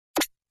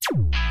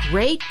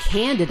great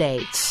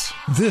candidates.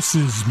 This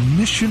is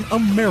Mission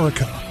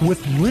America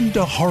with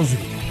Linda Harvey.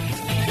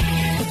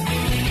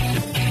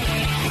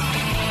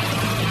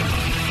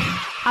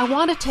 I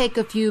want to take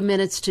a few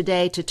minutes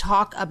today to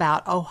talk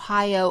about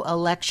Ohio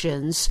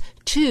elections,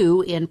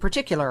 two in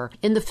particular.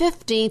 In the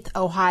 15th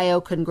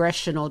Ohio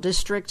Congressional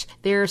District,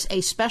 there's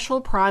a special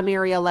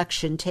primary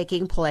election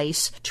taking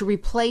place to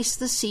replace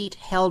the seat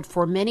held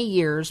for many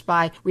years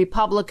by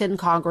Republican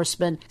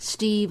Congressman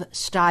Steve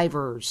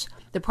Stivers.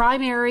 The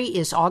primary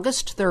is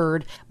August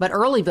 3rd, but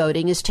early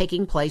voting is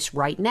taking place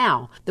right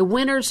now. The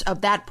winners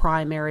of that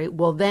primary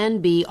will then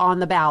be on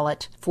the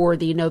ballot for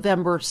the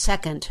November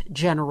 2nd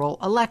general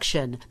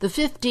election. The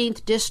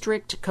 15th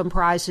district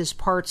comprises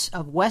parts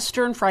of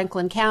western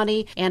Franklin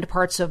County and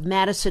parts of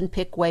Madison,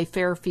 Pickaway,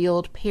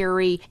 Fairfield,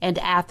 Perry, and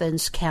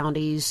Athens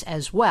counties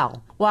as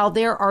well. While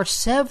there are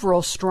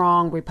several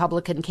strong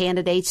Republican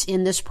candidates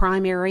in this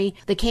primary,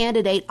 the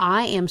candidate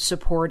I am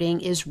supporting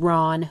is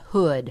Ron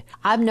Hood.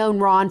 I've known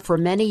Ron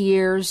for many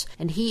years,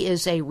 and he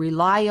is a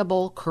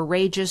reliable,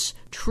 courageous,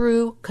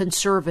 true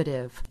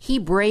conservative. He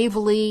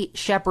bravely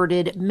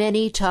shepherded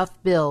many tough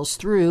bills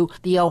through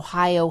the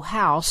Ohio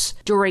House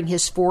during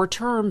his 4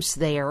 terms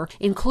there,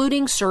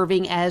 including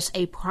serving as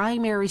a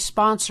primary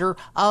sponsor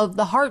of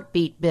the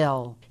Heartbeat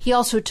Bill. He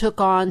also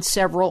took on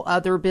several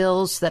other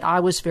bills that I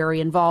was very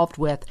involved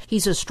with.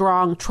 He's a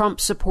strong Trump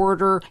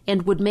supporter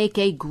and would make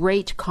a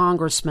great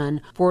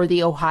congressman for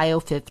the Ohio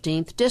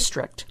 15th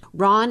District.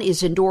 Ron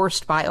is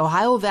endorsed by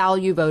Ohio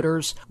Value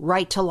Voters,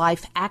 Right to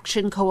Life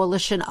Action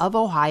Coalition of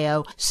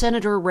Ohio,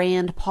 Senator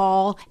Rand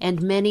Paul,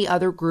 and many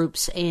other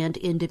groups and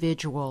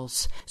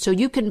individuals. So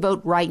you can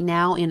vote right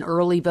now in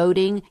early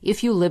voting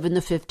if you live in the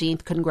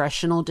 15th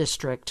Congressional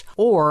District,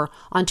 or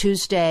on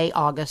Tuesday,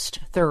 August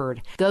 3rd.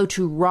 Go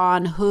to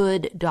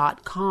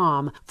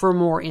ronhood.com for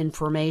more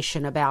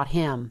information about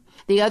him.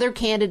 The other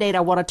candidate I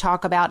want to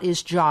talk about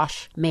is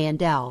Josh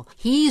Mandel.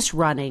 He's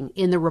running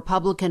in the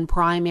Republican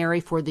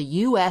primary for the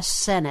U.S.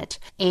 Senate,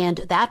 and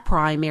that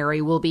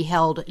primary will be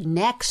held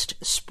next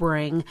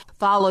spring,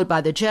 followed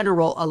by the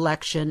general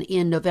election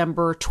in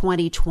November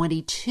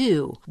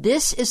 2022.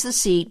 This is the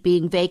seat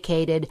being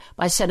vacated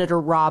by Senator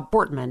Rob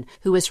Portman,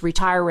 who is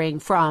retiring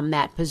from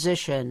that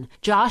position.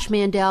 Josh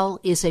Mandel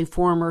is a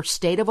former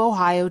state of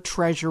Ohio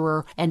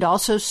treasurer and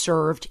also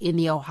served in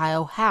the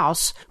Ohio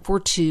House for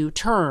 2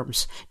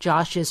 terms.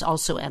 Josh is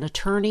also an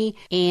attorney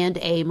and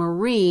a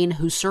Marine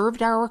who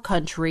served our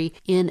country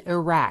in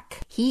Iraq.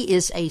 He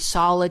is a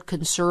solid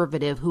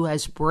conservative who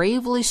has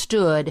bravely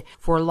stood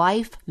for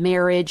life,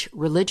 marriage,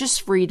 religious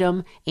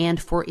freedom, and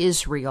for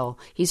Israel.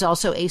 He's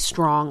also a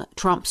strong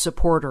Trump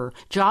supporter.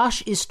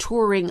 Josh is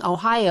touring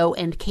Ohio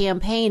and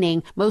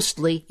campaigning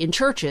mostly in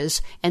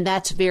churches, and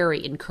that's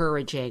very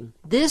encouraging.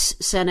 This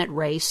Senate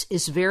race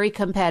is very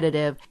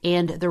competitive,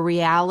 and the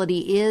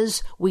reality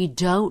is we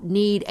don't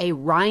need a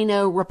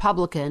rhino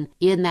Republican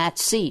in that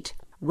seat.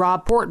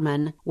 Rob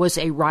Portman was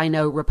a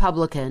rhino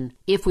Republican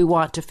if we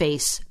want to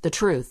face the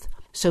truth.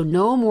 So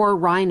no more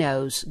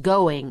rhinos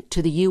going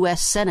to the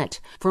U.S. Senate.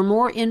 For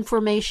more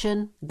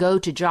information, go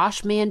to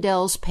Josh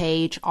Mandel's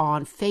page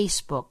on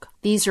Facebook.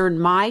 These are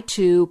my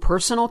 2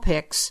 personal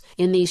picks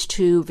in these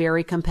 2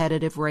 very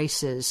competitive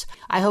races.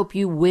 I hope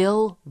you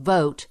will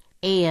vote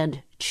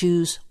and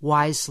choose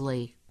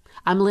wisely.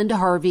 I'm Linda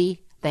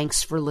Harvey.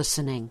 Thanks for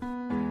listening.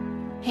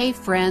 Hey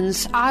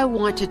friends, I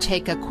want to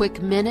take a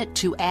quick minute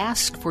to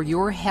ask for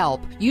your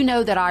help. You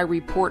know that I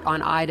report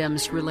on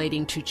items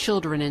relating to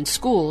children in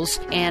schools,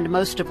 and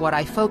most of what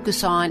I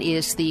focus on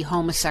is the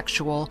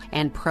homosexual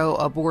and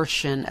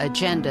pro-abortion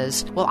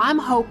agendas. Well, I'm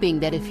hoping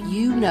that if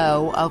you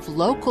know of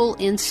local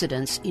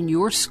incidents in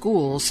your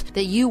schools,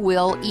 that you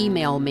will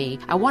email me.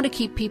 I want to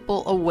keep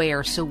people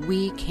aware so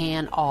we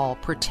can all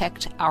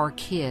protect our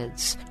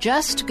kids.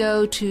 Just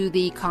go to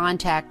the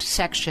contact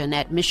section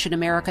at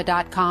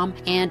missionamerica.com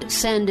and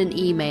send an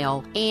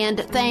email.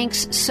 And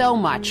thanks so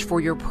much for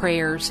your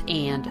prayers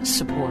and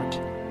support.